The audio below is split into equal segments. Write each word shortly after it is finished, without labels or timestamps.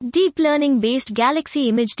Deep Learning-Based Galaxy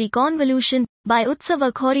Image Deconvolution, by Utsav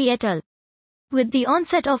Aghori et al. With the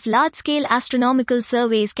onset of large-scale astronomical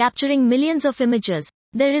surveys capturing millions of images,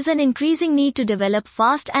 there is an increasing need to develop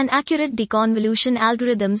fast and accurate deconvolution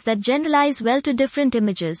algorithms that generalize well to different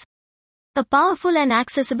images. A powerful and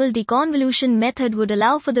accessible deconvolution method would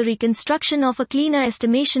allow for the reconstruction of a cleaner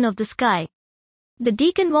estimation of the sky. The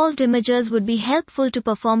deconvolved images would be helpful to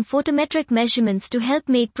perform photometric measurements to help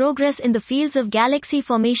make progress in the fields of galaxy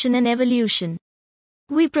formation and evolution.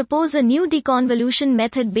 We propose a new deconvolution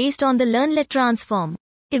method based on the Learnlet transform.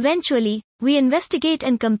 Eventually, we investigate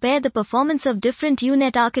and compare the performance of different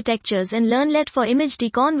UNet architectures and Learnlet for image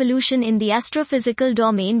deconvolution in the astrophysical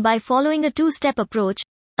domain by following a two-step approach,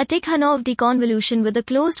 a Tikhanov deconvolution with a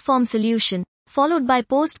closed-form solution, followed by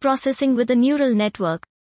post-processing with a neural network.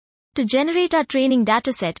 To generate our training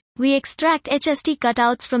dataset, we extract HST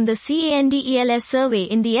cutouts from the CANDELS survey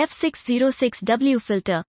in the F606W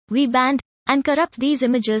filter, we band, and corrupt these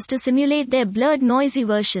images to simulate their blurred noisy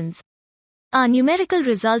versions. Our numerical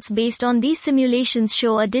results based on these simulations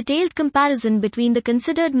show a detailed comparison between the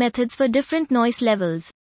considered methods for different noise levels.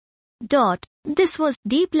 This was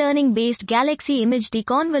Deep Learning Based Galaxy Image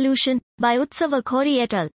Deconvolution by Utsav Aghori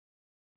et al.